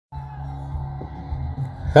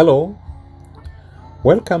Hello,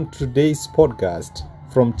 welcome to today's podcast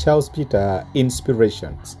from Charles Peter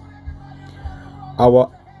Inspirations. Our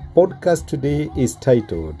podcast today is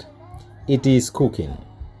titled, It is Cooking.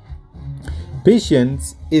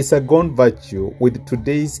 Patience is a gone virtue with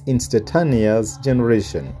today's instantaneous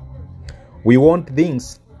generation. We want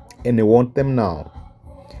things and we want them now.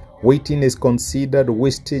 Waiting is considered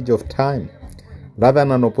wastage of time rather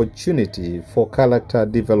than an opportunity for character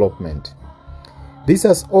development. This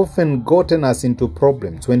has often gotten us into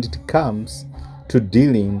problems when it comes to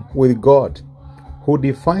dealing with God, who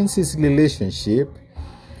defines his relationship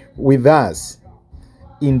with us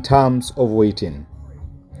in terms of waiting.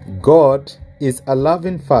 God is a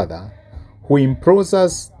loving Father who implores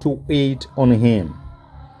us to wait on him.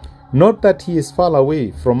 Not that he is far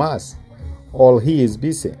away from us or he is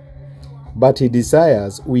busy, but he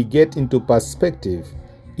desires we get into perspective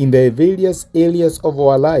in the various areas of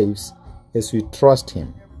our lives as we trust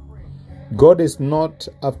him. God is not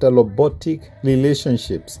after robotic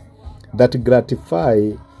relationships that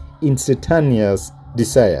gratify instantaneous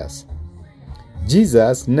desires.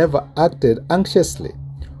 Jesus never acted anxiously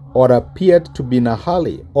or appeared to be in a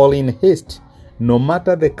hurry or in haste, no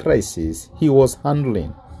matter the crisis he was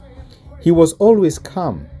handling. He was always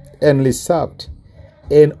calm and reserved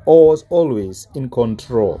and was always in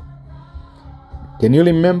control. Can you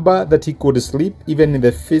remember that he could sleep even in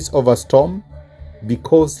the face of a storm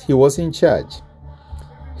because he was in charge?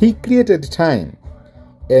 He created time,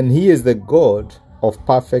 and he is the God of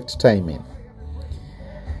perfect timing.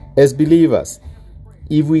 As believers,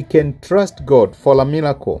 if we can trust God for a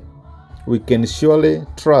miracle, we can surely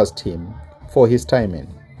trust him for his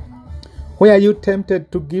timing. Where are you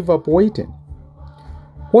tempted to give up waiting?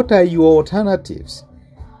 What are your alternatives?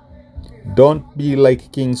 Don't be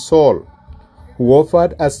like King Saul, who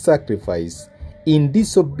offered a sacrifice in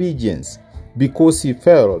disobedience because he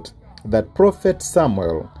felt that Prophet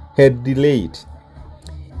Samuel had delayed.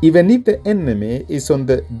 Even if the enemy is on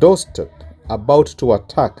the doorstep about to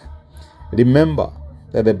attack, remember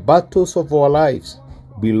that the battles of our lives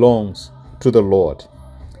belongs to the Lord.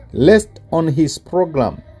 Rest on his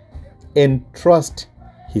program and trust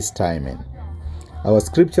his timing. Our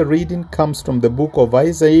scripture reading comes from the book of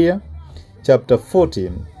Isaiah, chapter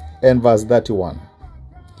 14, and verse 31.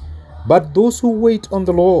 But those who wait on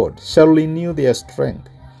the Lord shall renew their strength.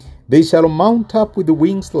 They shall mount up with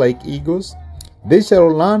wings like eagles. They shall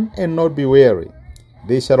run and not be weary.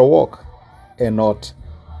 They shall walk and not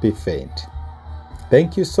be faint.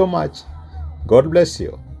 Thank you so much. God bless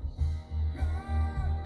you.